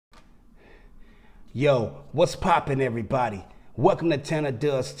Yo, what's poppin', everybody? Welcome to Tanna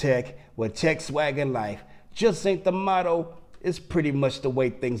Does Tech, where tech, swag, and life just ain't the motto. It's pretty much the way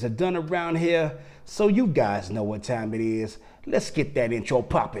things are done around here. So you guys know what time it is. Let's get that intro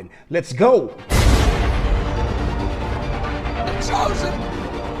poppin'. Let's go! Chosen!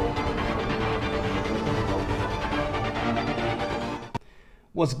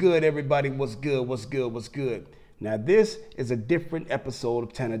 What's good, everybody? What's good? What's good? What's good? Now, this is a different episode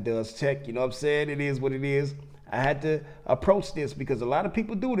of Tanna Does Tech. You know what I'm saying? It is what it is. I had to approach this because a lot of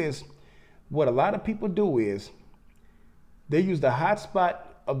people do this. What a lot of people do is they use the hotspot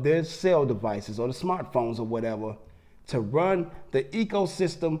of their cell devices or the smartphones or whatever to run the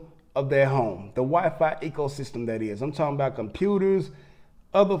ecosystem of their home, the Wi-Fi ecosystem, that is. I'm talking about computers,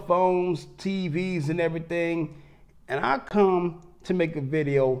 other phones, TVs, and everything. And I come to make a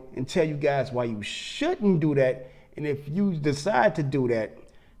video and tell you guys why you shouldn't do that, and if you decide to do that,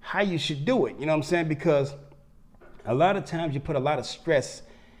 how you should do it. You know what I'm saying? Because a lot of times you put a lot of stress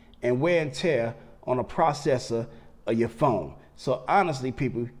and wear and tear on a processor of your phone. So honestly,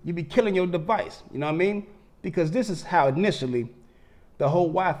 people, you be killing your device. You know what I mean? Because this is how initially the whole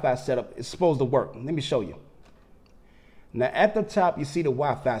Wi-Fi setup is supposed to work. Let me show you. Now at the top you see the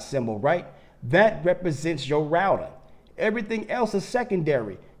Wi-Fi symbol, right? That represents your router. Everything else is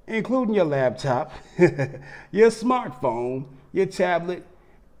secondary, including your laptop, your smartphone, your tablet,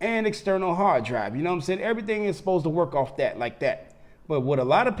 and external hard drive. You know what I'm saying? Everything is supposed to work off that, like that. But what a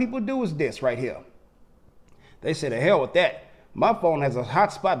lot of people do is this right here. They say, the hell with that. My phone has a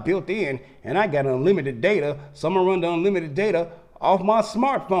hotspot built in, and I got unlimited data, so I'm gonna run the unlimited data off my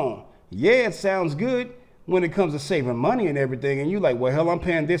smartphone. Yeah, it sounds good when it comes to saving money and everything, and you like, well, hell, I'm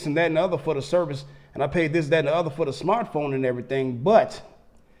paying this and that and the other for the service, and I paid this, that, and the other for the smartphone and everything. But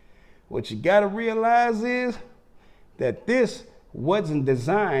what you gotta realize is that this wasn't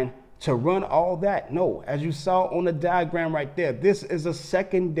designed to run all that. No, as you saw on the diagram right there, this is a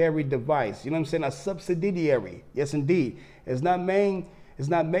secondary device. You know what I'm saying? A subsidiary. Yes, indeed. It's not made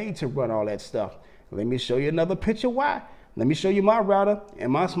to run all that stuff. Let me show you another picture why. Let me show you my router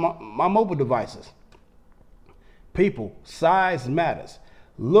and my mobile devices. People, size matters.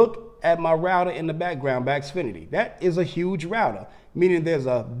 Look at my router in the background by Xfinity. That is a huge router, meaning there's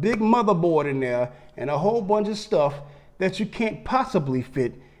a big motherboard in there and a whole bunch of stuff that you can't possibly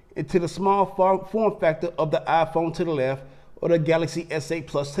fit into the small form factor of the iPhone to the left or the Galaxy S8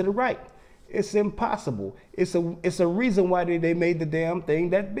 Plus to the right. It's impossible. It's a reason why they made the damn thing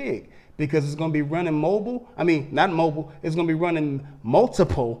that big, because it's going to be running not mobile, it's going to be running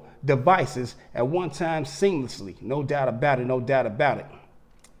multiple devices at one time seamlessly. No doubt about it, no doubt about it.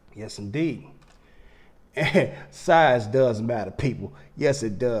 Yes, indeed. Size does matter, people. Yes,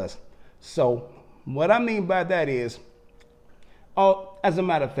 it does. So what I mean by that is, as a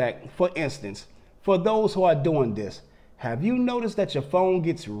matter of fact, for instance, for those who are doing this, have you noticed that your phone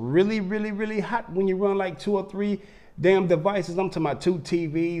gets really, really, really hot when you run like 2 or 3 damn devices? I'm talking about 2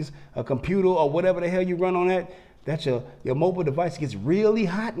 TVs, a computer, or whatever the hell you run on that your mobile device gets really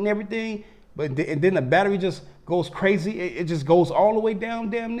hot and everything, and then the battery just goes crazy. It just goes all the way down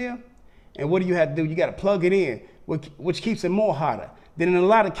damn near. And what do you have to do? You got to plug it in, which keeps it more hotter. Then in a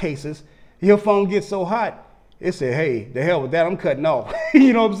lot of cases, your phone gets so hot, it said, hey, the hell with that, I'm cutting off.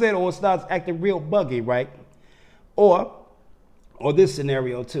 You know what I'm saying? Or it starts acting real buggy, right? Or this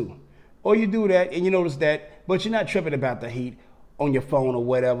scenario too. Or you do that and you notice that, but you're not tripping about the heat on your phone or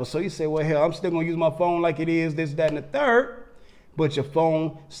whatever. So you say, well, hell, I'm still gonna use my phone like it is, this, that, and the third. But your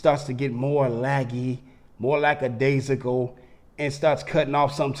phone starts to get more laggy, more lackadaisical, and starts cutting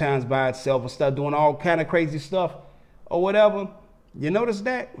off sometimes by itself, or start doing all kind of crazy stuff or whatever. You notice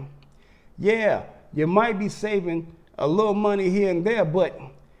that? Yeah, you might be saving a little money here and there, but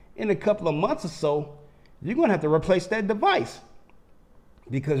in a couple of months or so, you're gonna have to replace that device.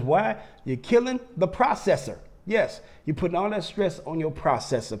 Because why? You're killing the processor. Yes, you're putting all that stress on your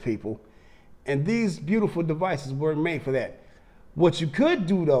processor, people. And these beautiful devices were made for that. What you could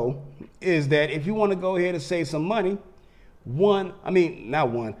do though, is that if you want to go ahead and save some money, run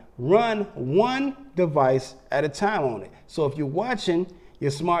one device at a time on it. So if you're watching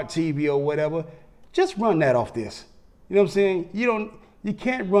your smart TV or whatever, just run that off this. You know what I'm saying? You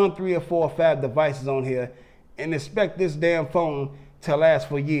can't run 3 or 4 or 5 devices on here and expect this damn phone to last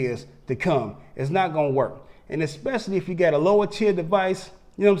for years to come. It's not gonna work. And especially if you got a lower tier device,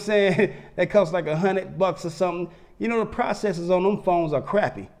 you know what I'm saying, that costs like $100 or something. You know, the processors on them phones are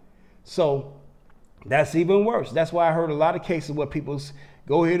crappy. So that's even worse. That's why I heard a lot of cases where people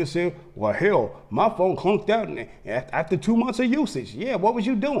go ahead and say, well, hell, my phone clunked out after 2 months of usage. Yeah, what was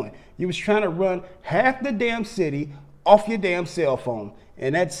you doing? You was trying to run half the damn city off your damn cell phone.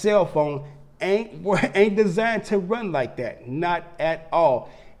 And that cell phone ain't designed to run like that. Not at all.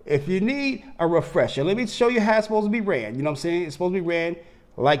 If you need a refresher, let me show you how it's supposed to be ran. You know what I'm saying? It's supposed to be ran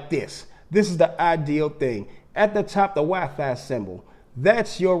like this. This is the ideal thing. At the top, the Wi-Fi symbol.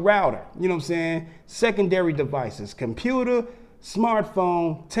 That's your router. You know what I'm saying? Secondary devices, computer,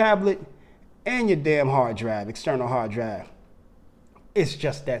 smartphone, tablet, and your damn hard drive, external hard drive. It's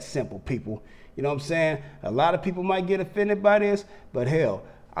just that simple, people. You know what I'm saying? A lot of people might get offended by this, but hell,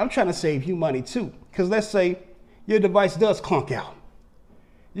 I'm trying to save you money too. Because let's say your device does clunk out.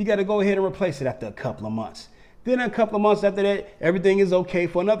 You got to go ahead and replace it after a couple of months. Then a couple of months after that, everything is okay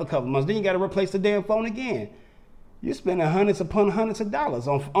for another couple of months. Then you got to replace the damn phone again. You're spending hundreds upon hundreds of dollars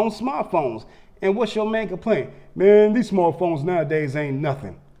on smartphones. And what's your main complaint? Man, these smartphones nowadays ain't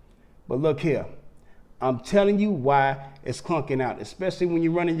nothing. But look here. I'm telling you why it's clunking out, especially when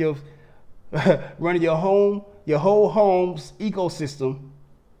you're running your your whole home's ecosystem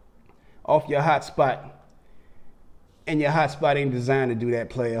off your hotspot. And your hotspot ain't designed to do that,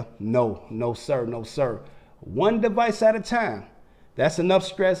 player. No, no, sir, no, sir. One device at a time. That's enough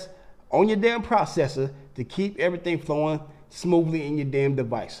stress on your damn processor to keep everything flowing smoothly in your damn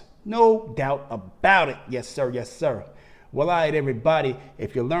device. No doubt about it. Yes, sir. Yes, sir. Well, all right, everybody.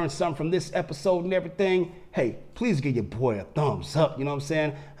 If you learned something from this episode and everything, hey, please give your boy a thumbs up. You know what I'm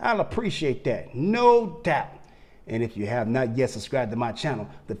saying? I'll appreciate that. No doubt. And if you have not yet subscribed to my channel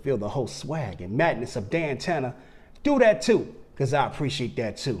to feel the whole swag and madness of Dan Tanna, do that too, because I appreciate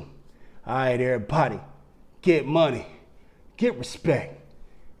that too. All right, everybody. Get money, get respect,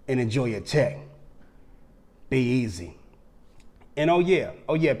 and enjoy your tech. Be easy. And oh yeah,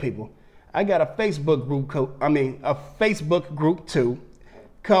 people, I got a Facebook group too,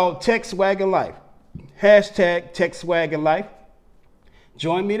 called Tech Swag and Life. Hashtag Tech Swag and Life.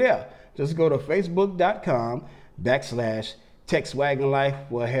 Join me there. Just go to facebook.com/Tech Swag and Life.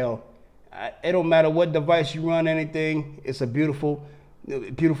 Well, hell, it don't matter what device you run, anything. It's a beautiful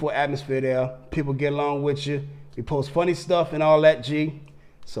atmosphere there. People get along with you. We post funny stuff and all that, G.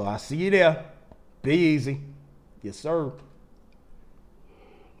 So I'll see you there. Be easy. Yes, sir.